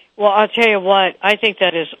 Well, I'll tell you what, I think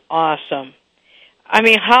that is awesome. I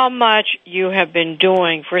mean, how much you have been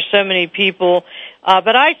doing for so many people.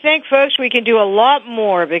 But I think, folks, we can do a lot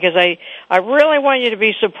more because I really want you to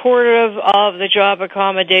be supportive of the Job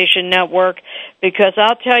Accommodation Network because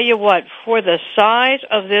I'll tell you what, for the size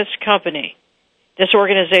of this company, this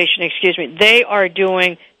organization, they are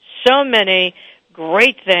doing so many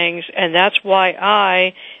great things, and that's why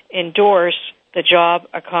I endorse the Job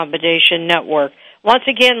Accommodation Network. Once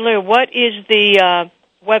again, Lou, what is the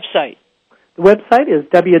website? The website is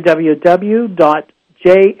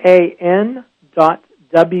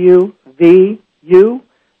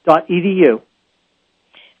www.jan.wvu.edu.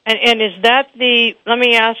 And is that let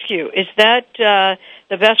me ask you, is that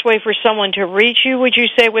the best way for someone to reach you, would you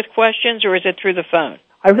say, with questions, or is it through the phone?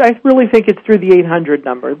 I really think it's through the 800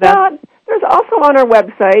 number. There's also on our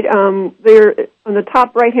website, there on the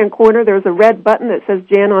top right-hand corner, there's a red button that says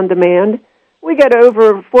Jan on Demand. We get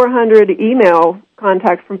over 400 email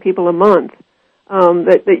contacts from people a month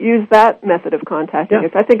that use that method of contacting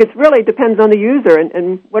us. I think it really depends on the user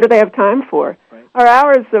and what do they have time for. Right. Our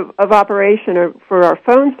hours of operation for our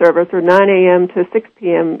phone service are 9 a.m. to 6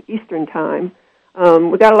 p.m. Eastern Time.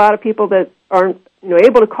 We've got a lot of people that aren't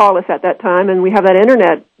able to call us at that time, and we have that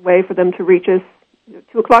Internet way for them to reach us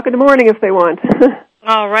 2 o'clock in the morning if they want.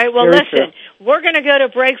 All right. Well, listen, we're going to go to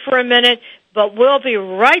break for a minute, but we'll be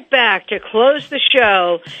right back to close the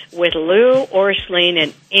show with Lou Orslene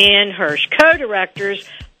and Anne Hirsh, co-directors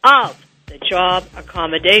of the Job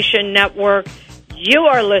Accommodation Network. You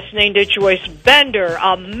are listening to Joyce Bender,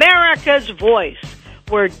 America's Voice,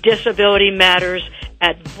 where disability matters,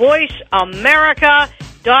 at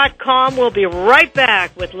voiceamerica.com. We'll be right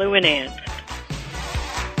back with Lou and Anne.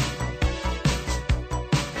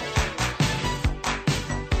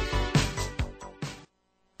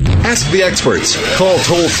 Ask the experts. Call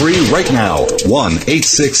toll-free right now,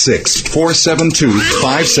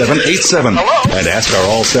 1-866-472-5787. And ask our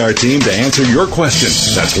All-Star team to answer your question.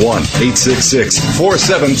 That's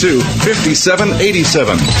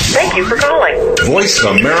 1-866-472-5787. Thank you for calling.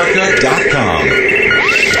 VoiceAmerica.com.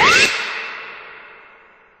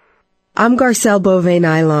 I'm Garcelle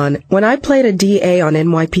Beauvais-Nylon. When I played a DA on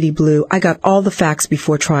NYPD Blue, I got all the facts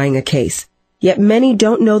before trying a case. Yet many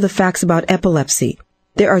don't know the facts about epilepsy.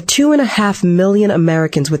 There are 2.5 million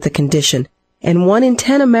Americans with the condition, and 1 in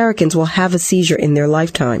 10 Americans will have a seizure in their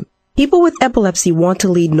lifetime. People with epilepsy want to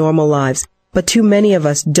lead normal lives, but too many of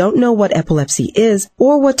us don't know what epilepsy is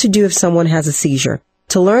or what to do if someone has a seizure.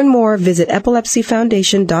 To learn more, visit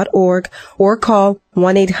epilepsyfoundation.org or call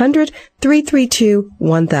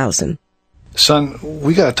 1-800-332-1000. Son,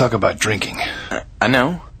 we gotta talk about drinking. I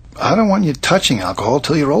know. I don't want you touching alcohol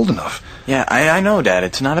till you're old enough. Yeah, I know, Dad.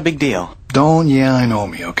 It's not a big deal. Don't I know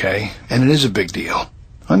me, okay? And it is a big deal.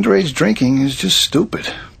 Underage drinking is just stupid.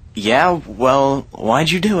 Yeah, well,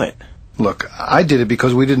 why'd you do it? Look, I did it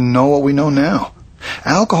because we didn't know what we know now.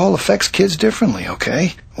 Alcohol affects kids differently,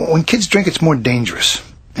 okay? When kids drink, it's more dangerous.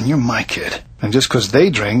 And you're my kid. And just because they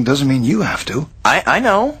drink doesn't mean you have to. I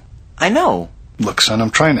know. Look, son,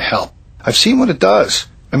 I'm trying to help. I've seen what it does.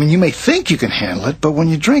 I mean, you may think you can handle it, but when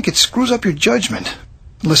you drink, it screws up your judgment.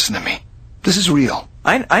 Listen to me. This is real.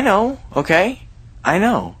 I know, okay? I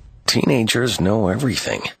know. Teenagers know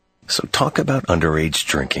everything. So talk about underage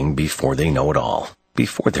drinking before they know it all.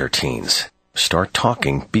 Before they're teens. Start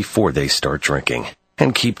talking before they start drinking.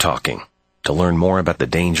 And keep talking. To learn more about the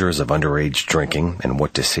dangers of underage drinking and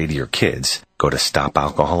what to say to your kids, go to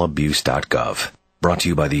stopalcoholabuse.gov. Brought to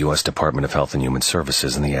you by the U.S. Department of Health and Human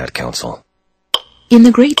Services and the Ad Council. In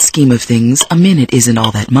the great scheme of things, a minute isn't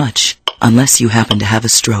all that much, unless you happen to have a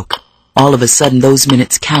stroke. All of a sudden, those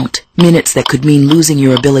minutes count. Minutes that could mean losing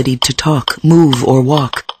your ability to talk, move, or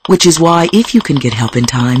walk. Which is why, if you can get help in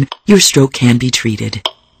time, your stroke can be treated.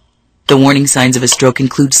 The warning signs of a stroke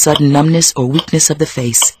include sudden numbness or weakness of the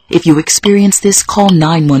face. If you experience this, call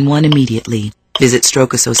 911 immediately. Visit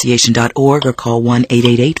strokeassociation.org or call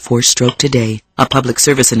 1-888-4-STROKE today. A public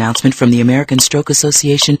service announcement from the American Stroke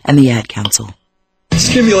Association and the Ad Council.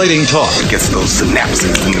 Stimulating talk. It gets those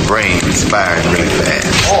synapses in the brain firing really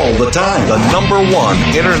fast. All the time. The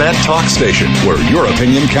 #1 Internet talk station where your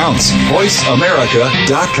opinion counts.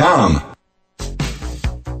 VoiceAmerica.com.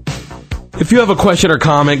 If you have a question or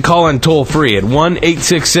comment, call in toll-free at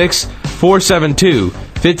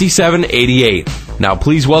 1-866-472-5788. Now,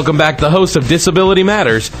 please welcome back the host of Disability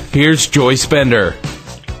Matters. Here's Joyce Bender.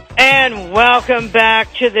 And welcome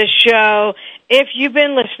back to the show. If you've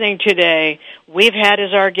been listening today, we've had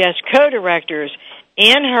as our guest co-directors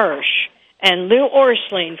Anne Hirsh and Lou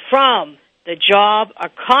Orslene from the Job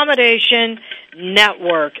Accommodation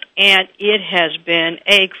Network. And it has been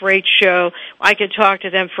a great show. I could talk to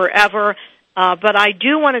them forever. but I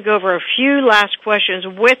do want to go over a few last questions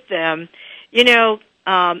with them. You know,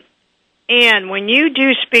 Anne, when you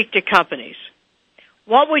do speak to companies,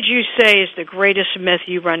 what would you say is the greatest myth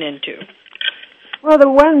you run into? Well, the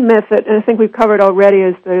one myth that and I think we've covered already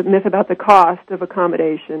is the myth about the cost of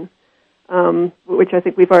accommodation, which I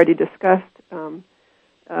think we've already discussed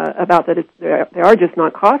about that they are just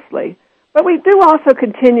not costly. But we do also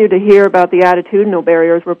continue to hear about the attitudinal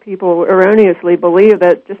barriers where people erroneously believe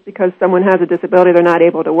that just because someone has a disability, they're not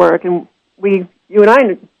able to work. And you and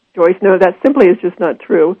I, Joyce, know that simply is just not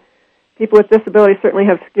true. People with disabilities certainly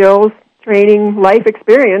have skills, training, life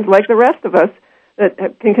experience, like the rest of us,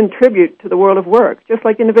 that can contribute to the world of work, just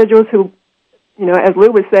like individuals who, you know, as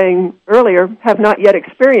Lou was saying earlier, have not yet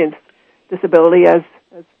experienced disability as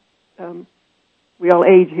we all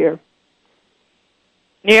age here.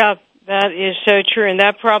 Yeah, that is so true, and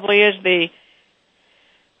that probably is the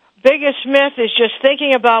biggest myth, is just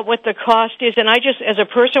thinking about what the cost is. And I just, as a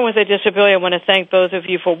person with a disability, I want to thank both of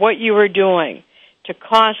you for what you are doing to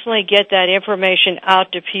constantly get that information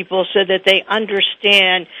out to people so that they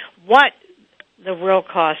understand what the real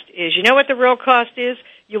cost is. You know what the real cost is?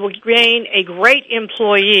 You will gain a great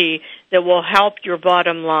employee that will help your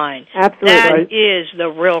bottom line. Absolutely. That is the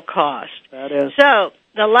real cost. That is. So,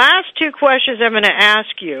 the last two questions I'm going to ask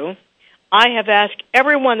you, I have asked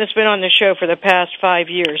everyone that's been on the show for the past 5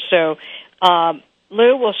 years. So,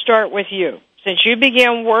 Lou, we'll start with you. Since you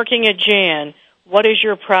began working at Jan, what is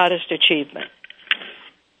your proudest achievement?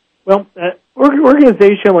 Well,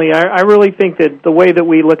 organizationally, I really think that the way that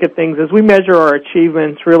we look at things is we measure our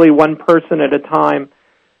achievements really one person at a time.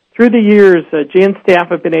 Through the years, Jan staff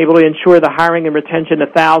have been able to ensure the hiring and retention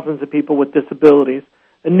of thousands of people with disabilities.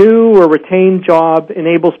 A new or retained job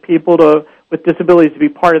enables people with disabilities to be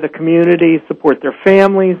part of the community, support their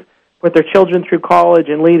families, put their children through college,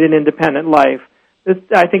 and lead an independent life.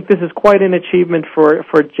 I think this is quite an achievement for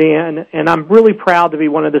Jan, and I'm really proud to be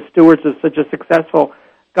one of the stewards of such a successful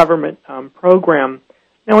government program.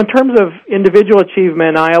 Now, in terms of individual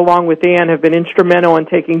achievement, I, along with Anne, have been instrumental in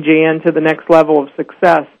taking Jan to the next level of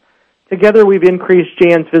success. Together, we've increased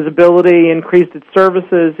Jan's visibility, increased its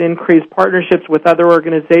services, increased partnerships with other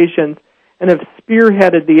organizations, and have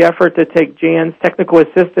spearheaded the effort to take Jan's technical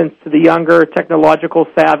assistance to the younger, technological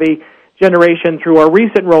savvy generation through our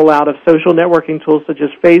recent rollout of social networking tools such as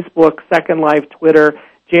Facebook, Second Life, Twitter,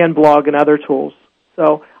 Jan Blog, and other tools.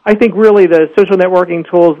 So I think really the social networking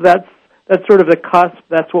tools, that's sort of the cusp.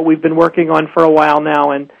 That's what we've been working on for a while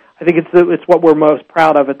now, and I think it's what we're most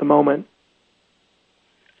proud of at the moment.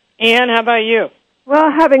 Anne, how about you? Well,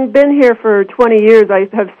 having been here for 20 years, I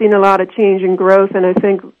have seen a lot of change and growth, and I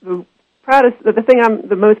think the thing I'm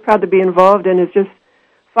the most proud to be involved in is just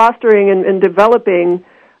fostering and developing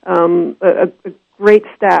a great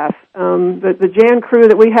staff. The Jan crew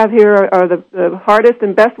that we have here are the hardest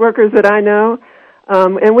and best workers that I know,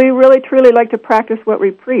 and we really, truly like to practice what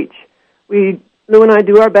we preach. Lou and I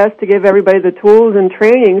do our best to give everybody the tools and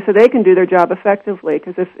training so they can do their job effectively,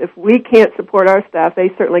 because if we can't support our staff, they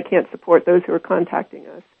certainly can't support those who are contacting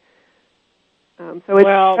us. So it's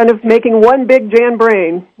kind of making one big Jan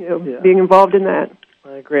brain, being involved in that.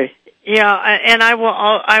 I agree. Yeah, and I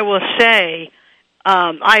will say,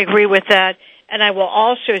 I agree with that, and I will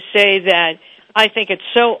also say that I think it's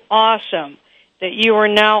so awesome that you are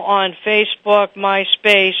now on Facebook,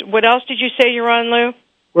 MySpace. What else did you say you're on, Lou?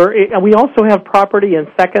 We also have property in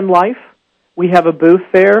Second Life. We have a booth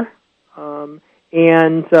there,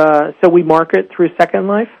 and so we market through Second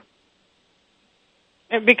Life.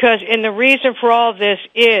 Because, and the reason for all this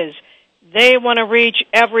is they want to reach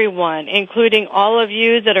everyone, including all of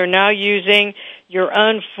you that are now using your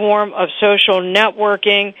own form of social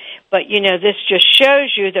networking. But, this just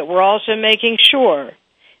shows you that we're also making sure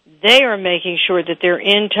they are making sure that they're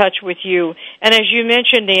in touch with you. And as you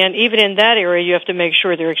mentioned, Ann, even in that area, you have to make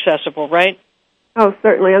sure they're accessible, right? Oh,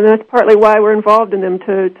 certainly. And that's partly why we're involved in them,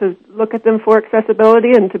 to look at them for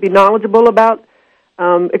accessibility and to be knowledgeable about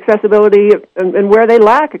accessibility and where they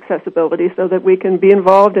lack accessibility so that we can be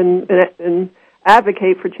involved and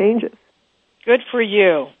advocate for changes. Good for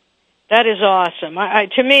you. That is awesome.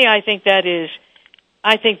 To me, I think that is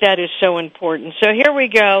so important. So here we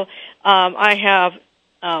go. I have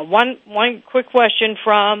one quick question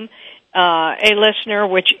from a listener,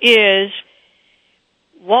 which is,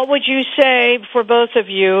 what would you say for both of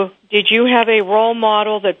you? Did you have a role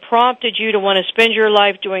model that prompted you to want to spend your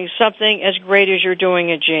life doing something as great as you're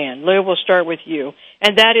doing at Jan? Lou, we'll start with you.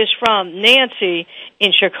 And that is from Nancy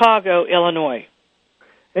in Chicago, Illinois.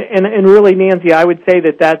 And really, Nancy, I would say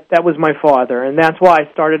that was my father, and that's why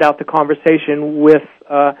I started out the conversation with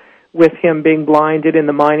with him being blinded in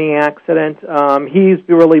the mining accident. He's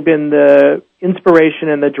really been the inspiration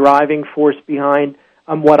and the driving force behind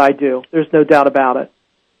what I do. There's no doubt about it.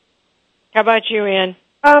 How about you, Anne?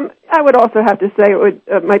 I would also have to say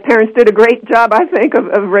my parents did a great job, I think,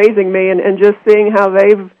 of raising me, and just seeing how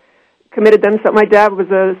they've committed themselves. My dad was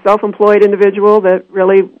a self-employed individual that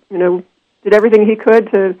really, did everything he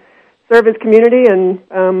could to serve his community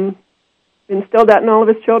and instilled that in all of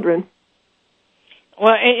his children.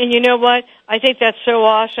 Well, and you know what? I think that's so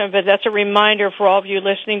awesome, but that's a reminder for all of you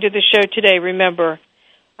listening to the show today. I remember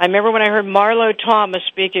when I heard Marlo Thomas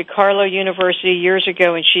speak at Carlow University years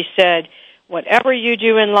ago, and she said, whatever you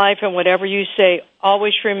do in life and whatever you say,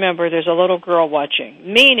 always remember there's a little girl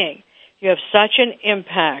watching, meaning you have such an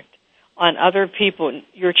impact on other people,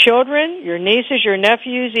 your children, your nieces, your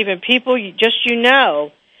nephews, even people you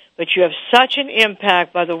know, but you have such an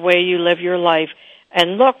impact by the way you live your life.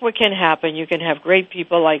 And look what can happen. You can have great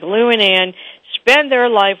people like Lou and Anne spend their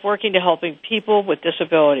life working to helping people with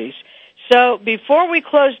disabilities. So before we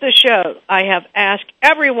close the show, I have asked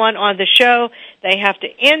everyone on the show, they have to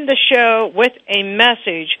end the show with a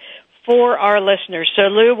message for our listeners. So,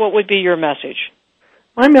 Lou, what would be your message?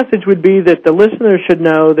 My message would be that the listeners should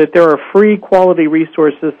know that there are free quality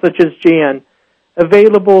resources such as Jan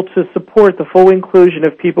available to support the full inclusion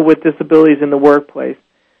of people with disabilities in the workplace.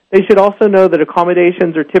 They should also know that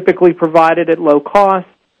accommodations are typically provided at low cost,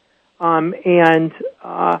 and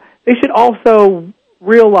they should also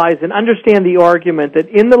realize and understand the argument that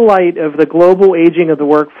in the light of the global aging of the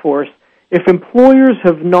workforce, if employers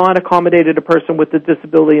have not accommodated a person with a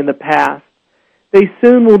disability in the past, they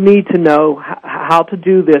soon will need to know how to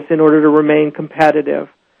do this in order to remain competitive.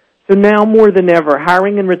 So now more than ever,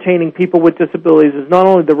 hiring and retaining people with disabilities is not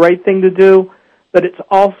only the right thing to do, but it's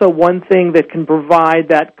also one thing that can provide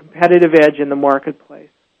that competitive edge in the marketplace.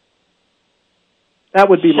 That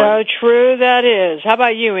would be so true that is. How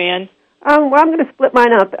about you, Anne? Well, I'm going to split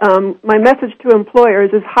mine up. My message to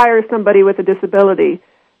employers is hire somebody with a disability.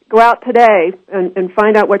 Go out today and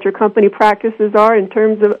find out what your company practices are in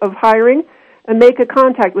terms of hiring, and make a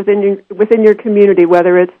contact within your community,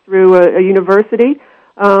 whether it's through a university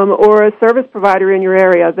or a service provider in your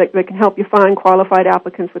area that can help you find qualified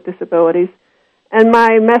applicants with disabilities. And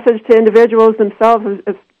my message to individuals themselves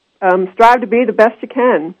is strive to be the best you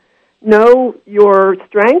can. Know your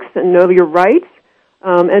strengths and know your rights,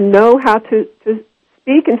 and know how to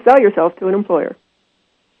speak and sell yourself to an employer.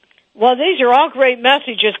 Well, these are all great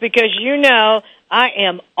messages because I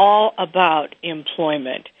am all about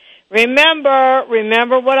employment. Remember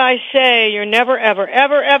what I say. You're never, ever,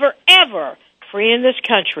 ever, ever, ever free in this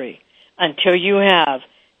country until you have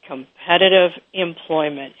competitive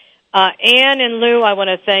employment. Anne and Lou, I want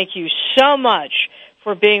to thank you so much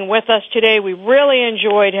for being with us today. We really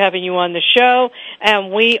enjoyed having you on the show,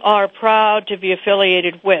 and we are proud to be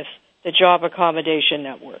affiliated with the Job Accommodation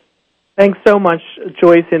Network. Thanks so much,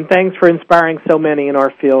 Joyce, and thanks for inspiring so many in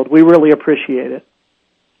our field. We really appreciate it.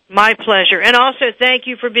 My pleasure. And also thank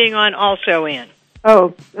you for being on also, Anne.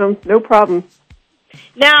 Oh, no problem.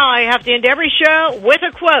 Now I have to end every show with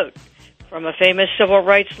a quote from a famous civil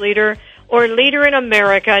rights leader or leader in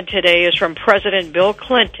America, and today is from President Bill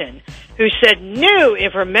Clinton, who said, "New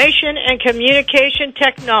information and communication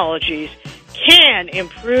technologies can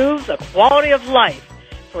improve the quality of life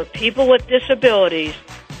for people with disabilities,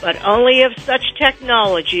 but only if such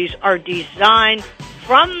technologies are designed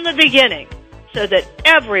from the beginning so that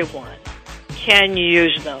everyone can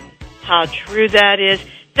use them." How true that is.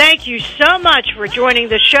 Thank you so much for joining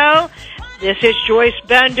the show. This is Joyce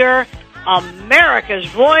Bender, America's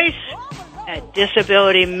Voice at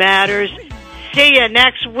Disability Matters. See you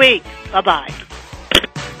next week. Bye-bye.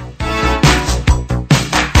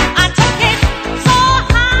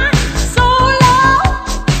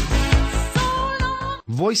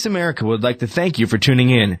 Voice America would like to thank you for tuning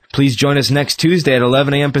in. Please join us next Tuesday at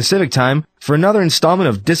 11 a.m. Pacific Time for another installment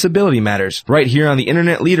of Disability Matters, right here on the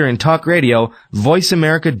Internet leader in talk radio,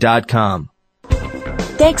 voiceamerica.com.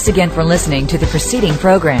 Thanks again for listening to the preceding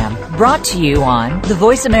program, brought to you on the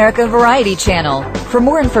Voice America Variety Channel. For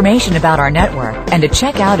more information about our network and to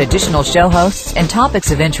check out additional show hosts and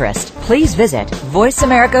topics of interest, please visit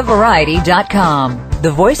voiceamericavariety.com.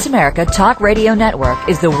 The Voice America Talk Radio Network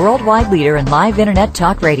is the worldwide leader in live Internet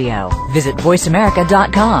talk radio. Visit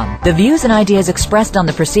voiceamerica.com. The views and ideas expressed on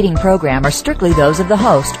the preceding program are strictly those of the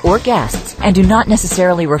host or guests and do not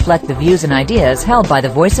necessarily reflect the views and ideas held by the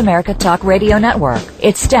Voice America Talk Radio Network,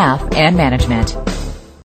 its staff, and management.